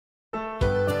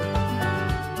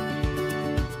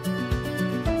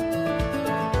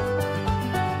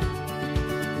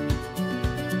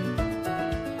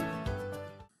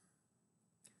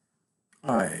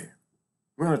Hi,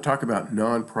 we're going to talk about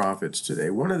nonprofits today.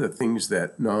 One of the things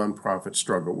that nonprofits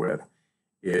struggle with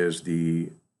is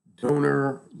the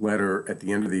donor letter at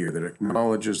the end of the year that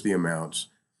acknowledges the amounts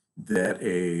that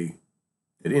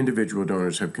individual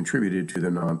donors have contributed to the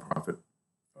nonprofit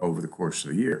over the course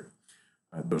of the year.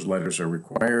 Those letters are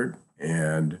required,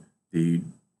 and the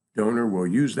donor will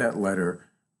use that letter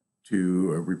to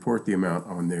report the amount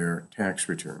on their tax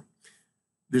return.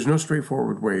 There's no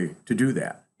straightforward way to do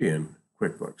that in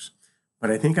QuickBooks,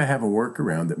 but I think I have a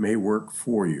workaround that may work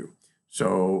for you.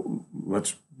 So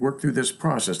let's work through this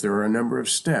process. There are a number of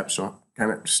steps, so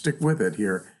kind of stick with it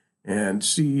here and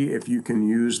see if you can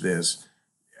use this,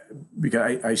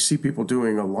 because I see people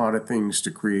doing a lot of things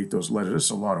to create those letters. It's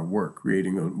a lot of work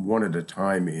creating them one at a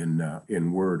time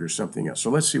in Word or something else. So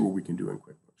let's see what we can do in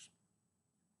QuickBooks.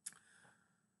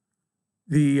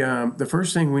 The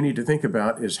first thing we need to think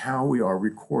about is how we are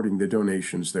recording the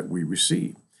donations that we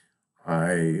receive.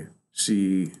 I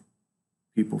see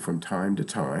people from time to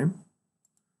time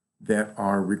that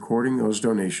are recording those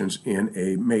donations in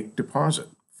a make deposit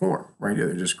form, right?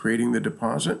 They're just creating the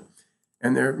deposit,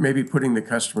 and they're maybe putting the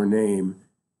customer name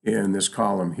in this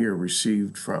column here,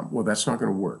 received from. Well, that's not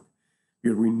going to work.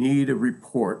 We need a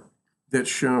report that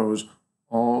shows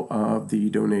all of the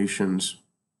donations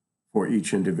for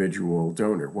each individual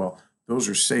donor. Well, those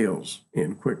are sales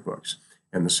in QuickBooks,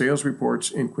 and the sales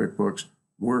reports in QuickBooks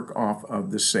work off of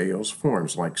the sales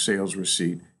forms like sales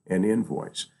receipt and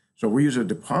invoice. So we use a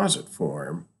deposit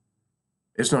form,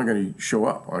 it's not going to show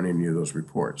up on any of those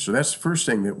reports. So that's the first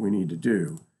thing that we need to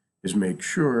do, is make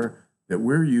sure that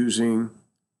we're using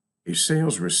a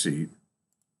sales receipt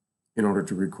in order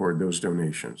to record those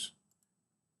donations.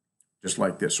 Just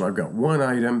like this. So I've got one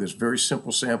item, this very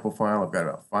simple sample file. I've got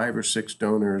about 5 or 6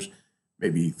 donors,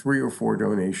 maybe 3 or 4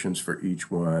 donations for each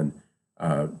one,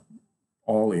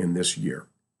 all in this year.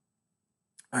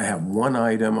 I have one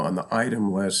item on the item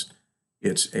list.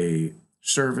 It's a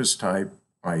service type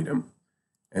item,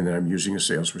 and then I'm using a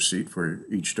sales receipt for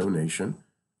each donation,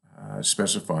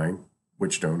 specifying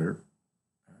which donor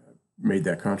made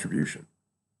that contribution.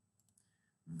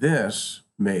 This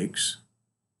makes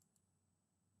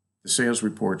the sales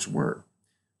reports work.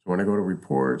 So when I go to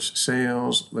reports,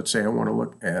 sales, let's say I want to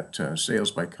look at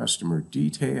sales by customer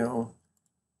detail,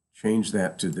 change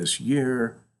that to this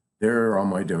year. There are all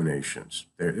my donations.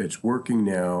 It's working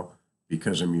now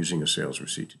because I'm using a sales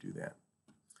receipt to do that.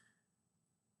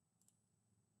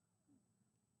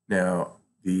 Now,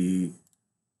 the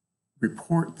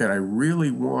report that I really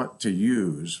want to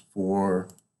use for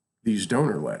these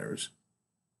donor letters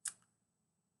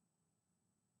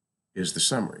is the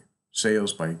summary.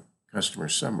 Sales by customer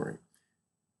summary,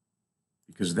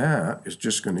 because that is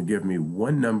just going to give me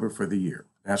one number for the year.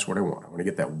 That's what I want. I want to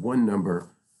get that one number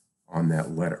on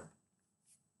that letter.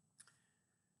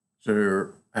 So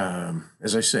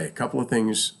as I say, a couple of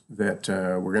things that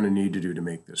we're going to need to do to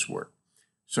make this work.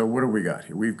 So what do we got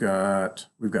here? We've got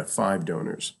 5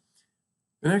 donors.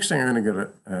 The next thing I'm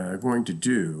going to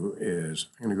do is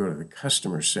I'm going to go to the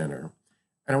Customer Center,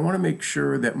 and I want to make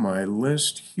sure that my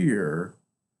list here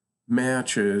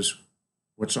matches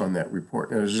what's on that report.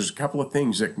 Now, there's a couple of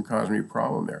things that can cause me a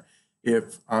problem there.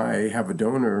 If I have a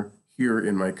donor here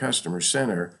in my Customer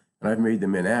Center and I've made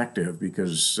them inactive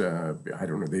because, I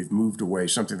don't know, they've moved away,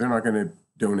 something, they're not going to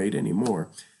donate anymore.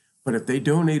 But if they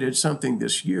donated something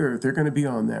this year, they're going to be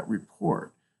on that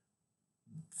report.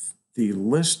 The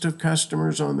list of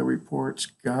customers on the report's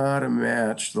got to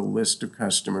match the list of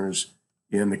customers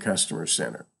in the Customer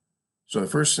Center. So the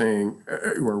first thing,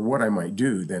 or what I might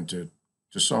do then to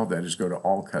solve that, is go to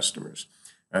all customers.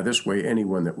 This way,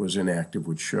 anyone that was inactive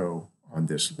would show on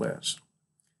this list.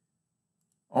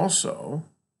 Also,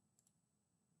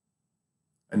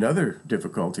 another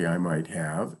difficulty I might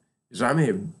have is I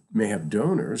may have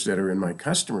donors that are in my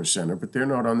Customer Center, but they're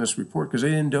not on this report because they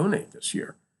didn't donate this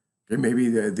year. Okay, maybe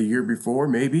the year before,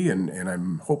 maybe, and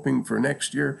I'm hoping for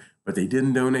next year, but they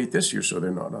didn't donate this year, so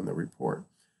they're not on the report.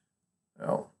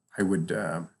 Well, I would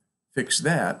fix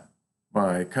that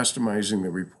by customizing the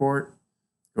report,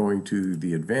 going to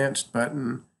the Advanced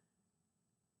button,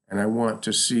 and I want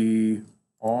to see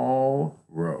all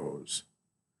rows,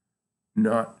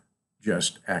 not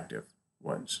just active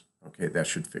ones. Okay, that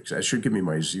should fix it. That should give me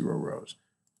my 0 rows.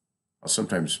 I'll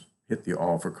sometimes hit the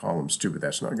all for columns too, but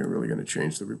that's not really going to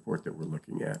change the report that we're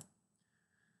looking at.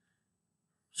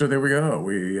 So there we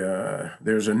go.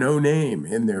 There's a no name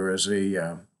in there as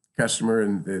a customer,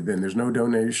 and then there's no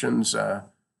donations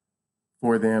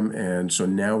for them, and so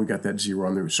now we got that 0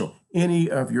 on there. So any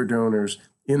of your donors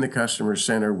in the Customer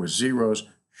Center with zeros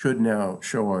should now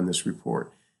show on this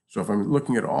report. So if I'm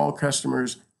looking at all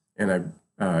customers and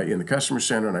in the Customer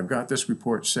Center, and I've got this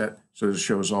report set so that it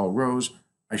shows all rows,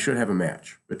 I should have a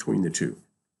match between the two.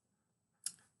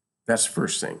 That's the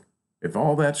first thing. If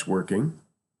all that's working,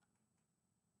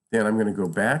 then I'm going to go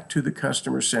back to the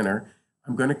Customer Center.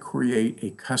 I'm going to create a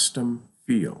custom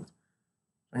field.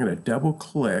 I'm going to double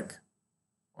click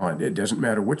on, it doesn't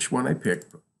matter which one I pick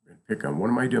on one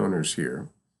of my donors here.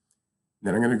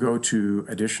 Then I'm going to go to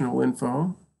Additional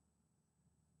Info.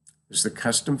 There's the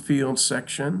Custom Fields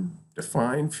section,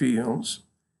 Define Fields.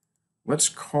 Let's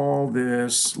call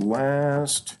this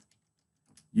Last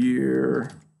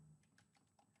Year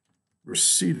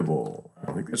Receivable. I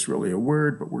don't think that's really a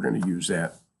word, but we're going to use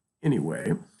that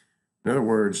anyway. In other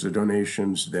words, the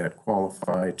donations that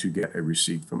qualify to get a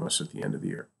receipt from us at the end of the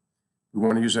year. We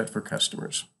want to use that for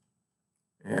customers.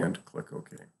 And click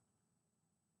OK.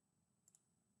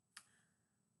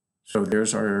 So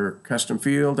there's our custom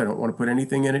field. I don't want to put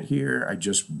anything in it here. I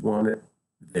just want it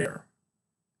there.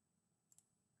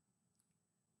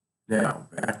 Now,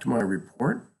 back to my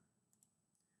report.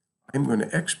 I'm going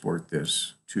to export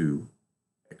this to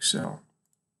Excel.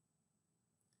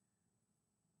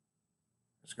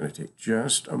 It's going to take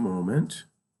just a moment.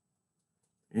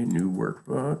 A new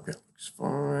workbook, that looks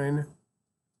fine.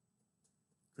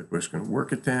 QuickBooks is going to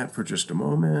work at that for just a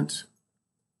moment.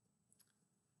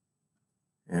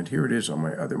 And here it is on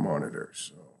my other monitor.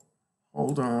 So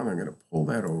hold on, I'm going to pull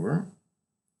that over.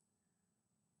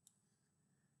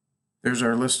 There's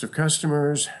our list of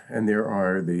customers, and there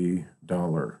are the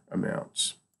dollar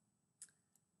amounts.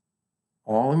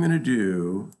 All I'm going to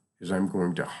do is I'm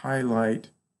going to highlight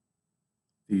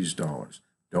these dollars.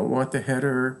 Don't want the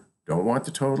header, don't want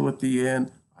the total at the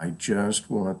end. I just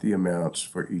want the amounts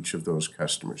for each of those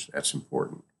customers. That's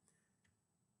important.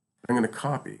 I'm going to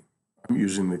copy. I'm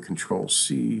using the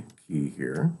Control-C key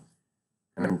here,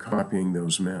 and I'm copying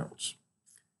those amounts.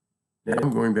 Now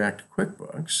I'm going back to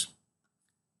QuickBooks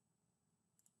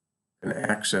and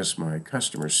access my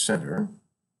Customer Center.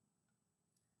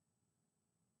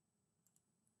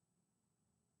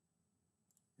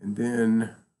 And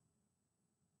then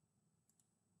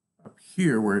up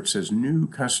here where it says New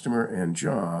Customer and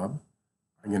Job,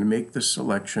 I'm going to make the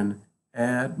selection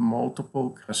Add Multiple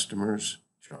Customers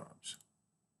Jobs.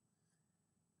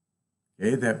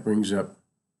 Okay, that brings up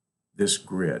this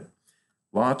grid.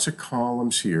 Lots of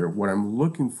columns here. What I'm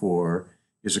looking for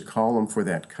is a column for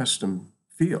that custom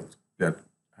field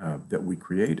that we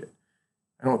created.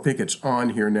 I don't think it's on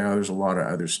here now. There's a lot of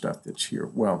other stuff that's here.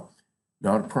 Well,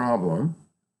 not a problem.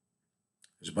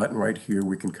 There's a button right here.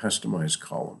 We can customize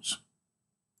columns.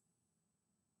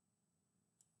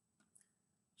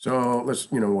 So let's,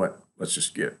 you know what? Let's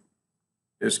get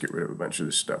rid of a bunch of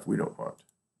this stuff. We don't want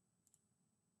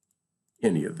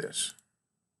any of this.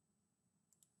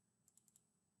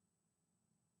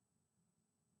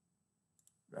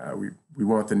 We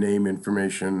want the name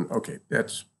information. Okay,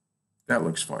 that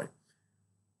looks fine.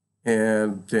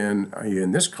 And then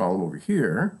in this column over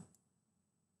here,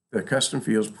 the custom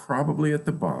field's probably at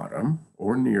the bottom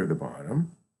or near the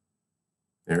bottom.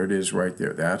 There it is right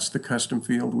there. That's the custom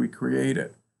field we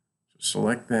created. So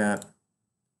select that,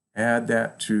 add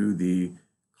that to the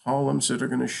columns that are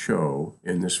going to show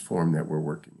in this form that we're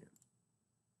working in.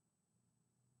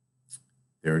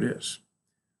 There it is.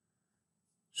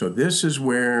 So this is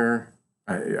where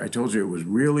I told you it was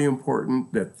really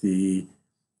important that the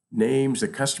names, the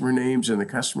customer names in the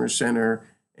Customer Center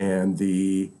and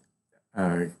the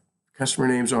customer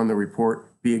names on the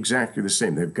report be exactly the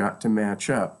same. They've got to match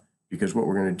up, because what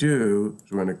we're going to do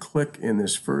is we're going to click in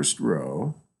this first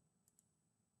row,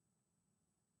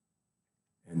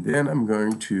 and then I'm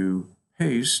going to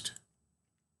paste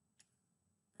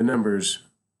the numbers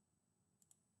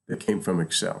that came from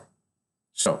Excel.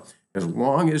 So as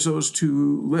long as those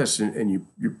two lists, and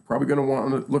you're probably going to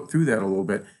want to look through that a little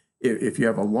bit. If you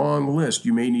have a long list,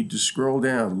 you may need to scroll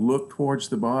down, look towards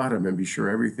the bottom, and be sure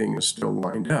everything is still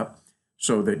lined up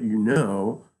so that you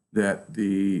know that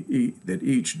that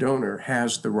each donor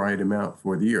has the right amount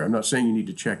for the year. I'm not saying you need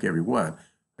to check every one.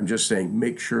 I'm just saying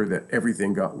make sure that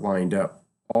everything got lined up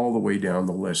all the way down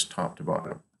the list, top to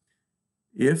bottom.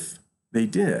 If they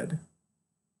did,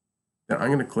 then I'm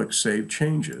going to click Save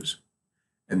Changes.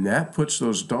 And that puts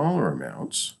those dollar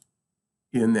amounts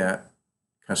in that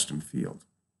custom field.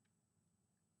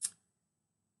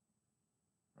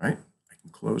 All right, I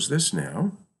can close this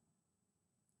now.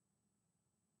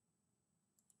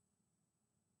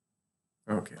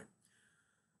 Okay.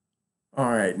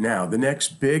 All right, now the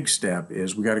next big step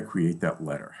is we got to create that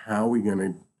letter. How are we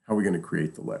going to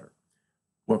create the letter?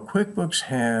 Well, QuickBooks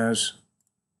has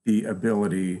the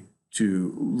ability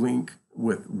to link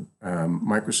with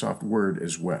Microsoft Word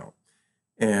as well.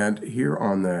 And here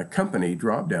on the company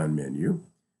drop-down menu,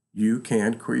 you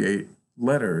can create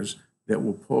letters that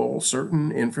will pull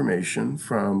certain information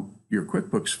from your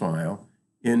QuickBooks file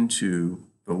into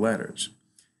the letters.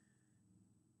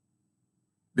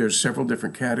 There's several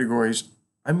different categories.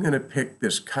 I'm going to pick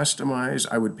this customize.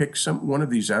 I would pick one of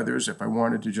these others if I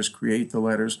wanted to just create the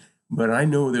letters, but I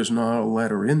know there's not a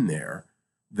letter in there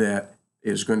that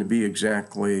is going to be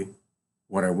exactly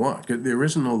what I want. There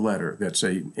isn't a letter that's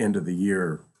a end of the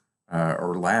year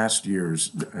or last year's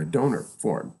donor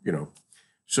form, you know.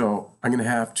 So I'm going to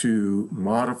have to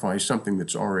modify something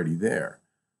that's already there.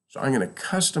 So I'm going to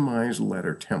customize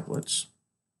letter templates.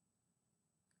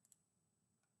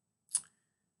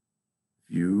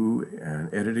 View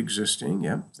and edit existing.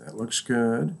 Yep, that looks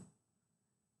good.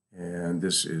 And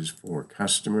this is for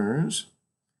customers.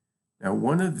 Now,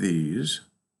 one of these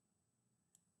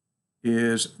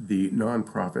is the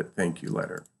nonprofit thank you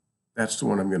letter. That's the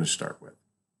one I'm going to start with.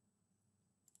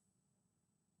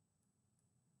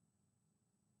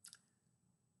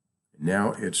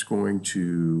 Now it's going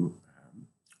to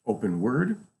open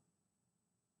Word.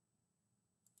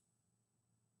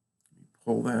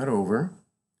 Pull that over.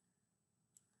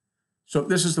 So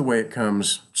this is the way it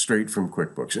comes straight from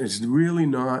QuickBooks. It's really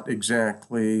not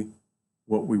exactly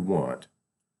what we want,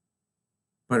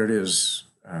 but it is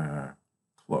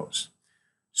close.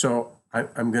 So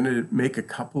I'm going to make a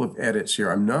couple of edits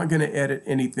here. I'm not going to edit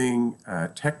anything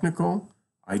technical.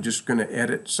 I'm just going to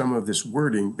edit some of this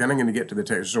wording. Then I'm going to get to the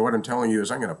text. So what I'm telling you is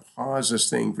I'm going to pause this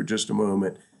thing for just a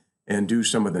moment and do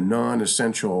some of the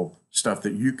non-essential stuff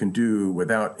that you can do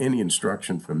without any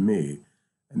instruction from me.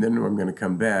 And then I'm going to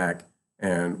come back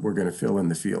and we're going to fill in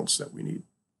the fields that we need.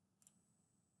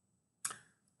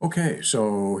 Okay,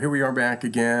 so here we are back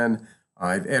again.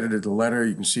 I've edited the letter.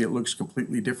 You can see it looks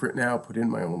completely different now. Put in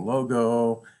my own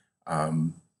logo.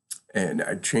 And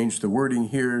I changed the wording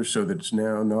here so that it's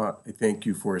now not a thank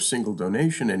you for a single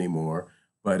donation anymore,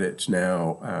 but it's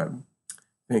now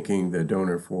thanking the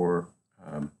donor for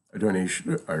a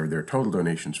donation or their total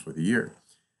donations for the year.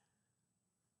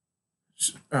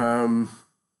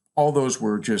 All those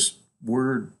were just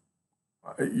word,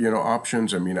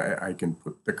 options. I mean, I can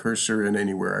put the cursor in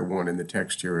anywhere I want in the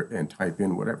text here and type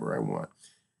in whatever I want.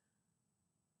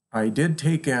 I did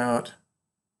take out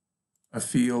a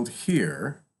field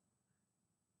here,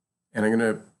 and I'm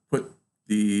going to put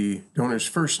the donor's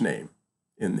first name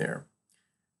in there.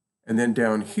 And then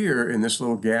down here in this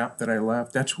little gap that I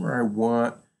left, that's where I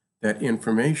want that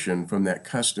information from that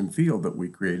custom field that we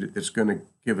created that's going to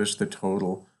give us the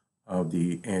total of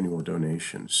the annual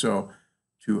donation. So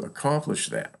to accomplish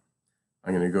that,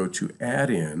 I'm going to go to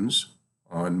add-ins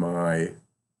on my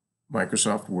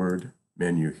Microsoft Word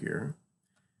menu here.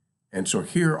 And so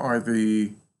here are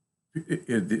the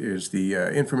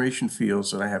information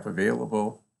fields that I have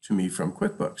available to me from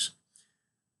QuickBooks.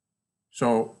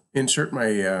 So insert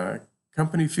my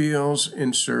company fields,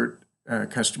 insert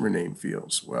customer name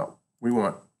fields. Well, we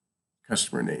want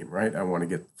customer name, right? I want to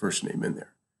get first name in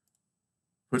there.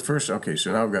 Put first, okay,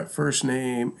 so now I've got first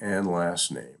name and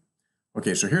last name.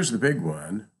 Okay, so here's the big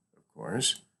one, of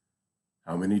course.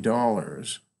 How many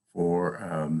dollars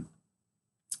for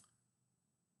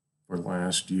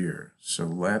last year? So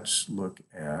let's look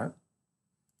at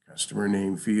customer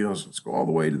name fields. Let's go all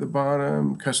the way to the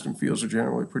bottom. Custom fields are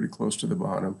generally pretty close to the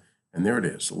bottom. And there it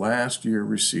is, last year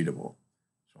receivable.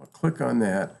 So I'll click on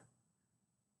that,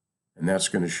 and that's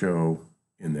going to show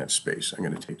in that space. I'm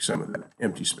going to take some of that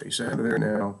empty space out of there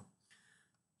now.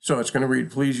 So it's going to read,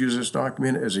 please use this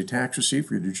document as a tax receipt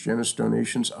for your generous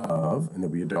donations of, and there'll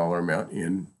be a dollar amount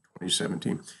in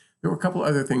 2017. There were a couple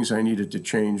other things I needed to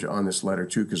change on this letter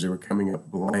too, because they were coming up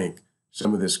blank.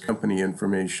 Some of this company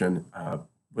information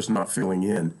was not filling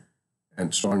in.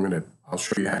 And so I'll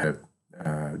show you how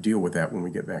to deal with that when we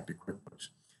get back to QuickBooks.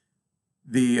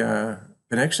 The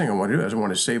next thing I want to do is I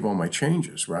want to save all my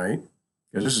changes, right?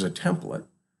 Because this is a template.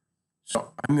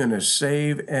 So I'm going to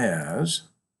save as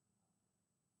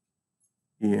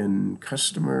in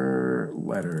customer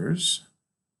letters.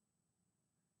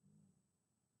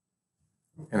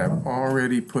 And I've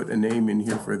already put a name in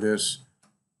here for this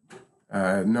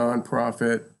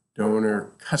nonprofit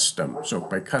donor custom. So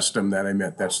by custom, that I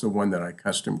meant that's the one that I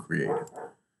custom created.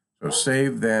 So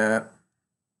save that.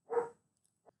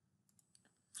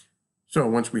 So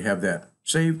once we have that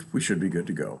saved, we should be good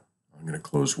to go. I'm going to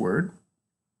close Word.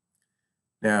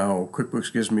 Now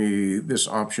QuickBooks gives me this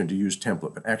option to use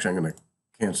template, but actually I'm going to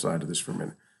cancel out of this for a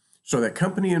minute. So that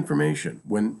company information,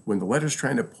 when the letter's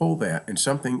trying to pull that and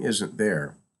something isn't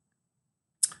there,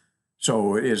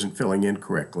 so it isn't filling in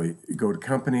correctly, you go to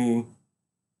company,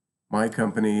 my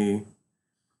company,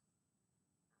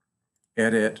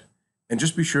 edit, and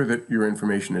just be sure that your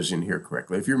information is in here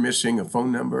correctly. If you're missing a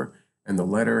phone number and the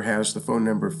letter has the phone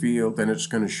number field, then it's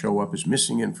going to show up as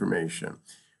missing information.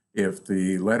 If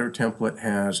the letter template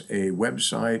has a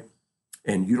website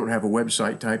and you don't have a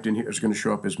website typed in here, it's going to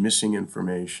show up as missing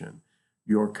information.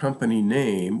 Your company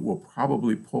name will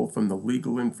probably pull from the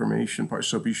legal information part,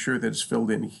 so be sure that it's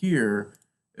filled in here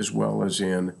as well as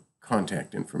in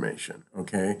contact information,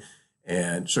 okay?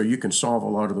 And so you can solve a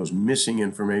lot of those missing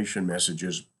information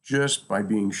messages just by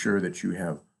being sure that you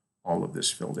have all of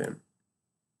this filled in.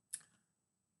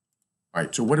 All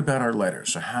right, so what about our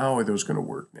letters? So how are those going to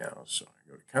work now? So I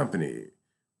go to company,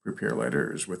 prepare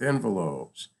letters with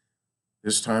envelopes.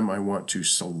 This time I want to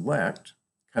select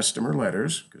customer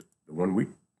letters, because the one we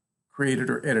created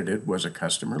or edited was a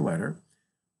customer letter.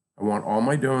 I want all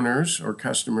my donors or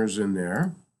customers in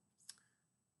there.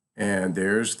 And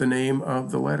there's the name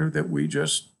of the letter that we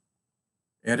just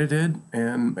edited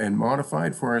and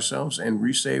modified for ourselves and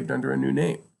resaved under a new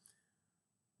name.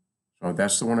 So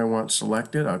that's the one I want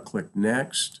selected. I'll click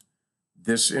next.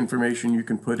 This information you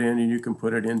can put in, and you can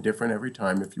put it in different every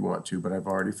time if you want to, but I've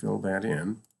already filled that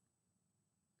in.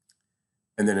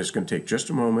 And then it's going to take just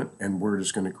a moment, and Word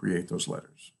is going to create those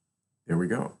letters. There we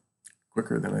go.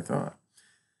 Quicker than I thought.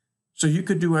 So you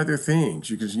could do other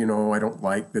things. You could, I don't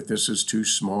like that this is too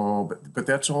small, but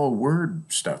that's all Word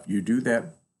stuff. You do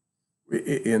that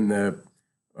in the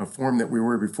form that we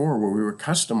were before, where we were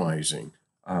customizing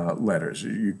letters.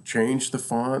 You change the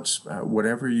fonts,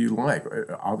 whatever you like.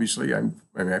 Obviously, I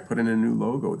put in a new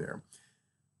logo there.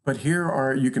 But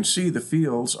here you can see the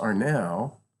fields are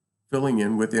now filling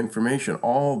in with information.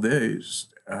 All this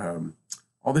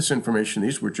information,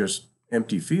 these were just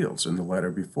empty fields in the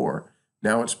letter before.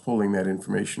 Now it's pulling that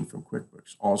information from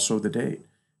QuickBooks. Also the date.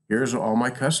 Here's all my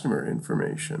customer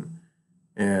information.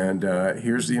 And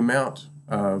here's the amount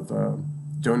of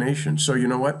donation. So you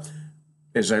know what?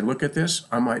 As I look at this,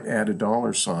 I might add a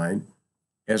 $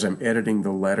 as I'm editing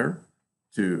the letter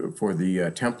for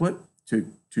the template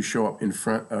to show up in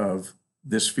front of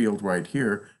this field right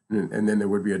here. And then there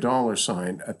would be a $,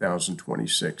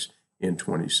 1026 in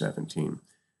 2017.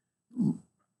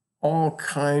 All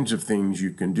kinds of things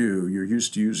you can do. You're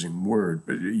used to using Word,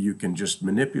 but you can just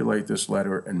manipulate this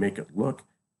letter and make it look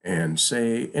and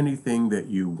say anything that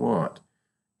you want,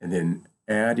 and then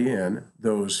add in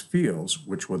those fields,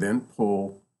 which will then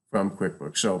pull from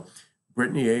QuickBooks. So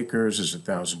Brittany Akers is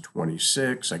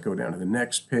 1026. I go down to the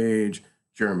next page.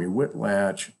 Jeremy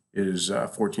Whitlatch is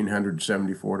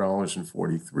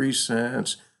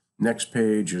 $1,474.43. Next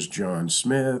page is John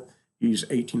Smith. He's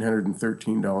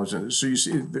 $1,813. So you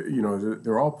see,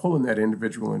 they're all pulling that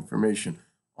individual information.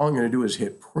 All I'm going to do is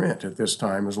hit print at this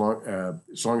time, as long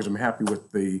as I'm happy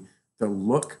with the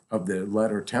look of the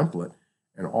letter template,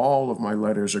 and all of my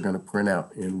letters are going to print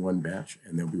out in one batch,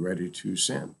 and they'll be ready to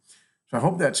send. So I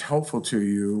hope that's helpful to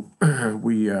you.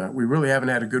 We really haven't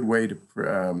had a good way to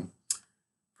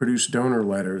produce donor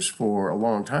letters for a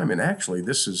long time, and actually,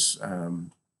 this is.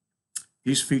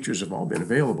 These features have all been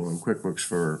available in QuickBooks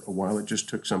for a while. It just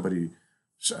took somebody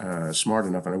smart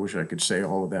enough, and I wish I could say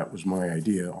all of that was my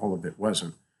idea. All of it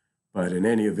wasn't. But in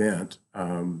any event,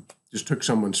 just took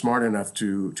someone smart enough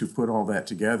to put all that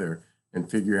together and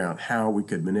figure out how we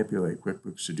could manipulate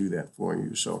QuickBooks to do that for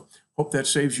you. So hope that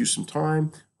saves you some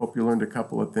time. Hope you learned a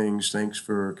couple of things. Thanks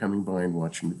for coming by and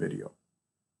watching the video.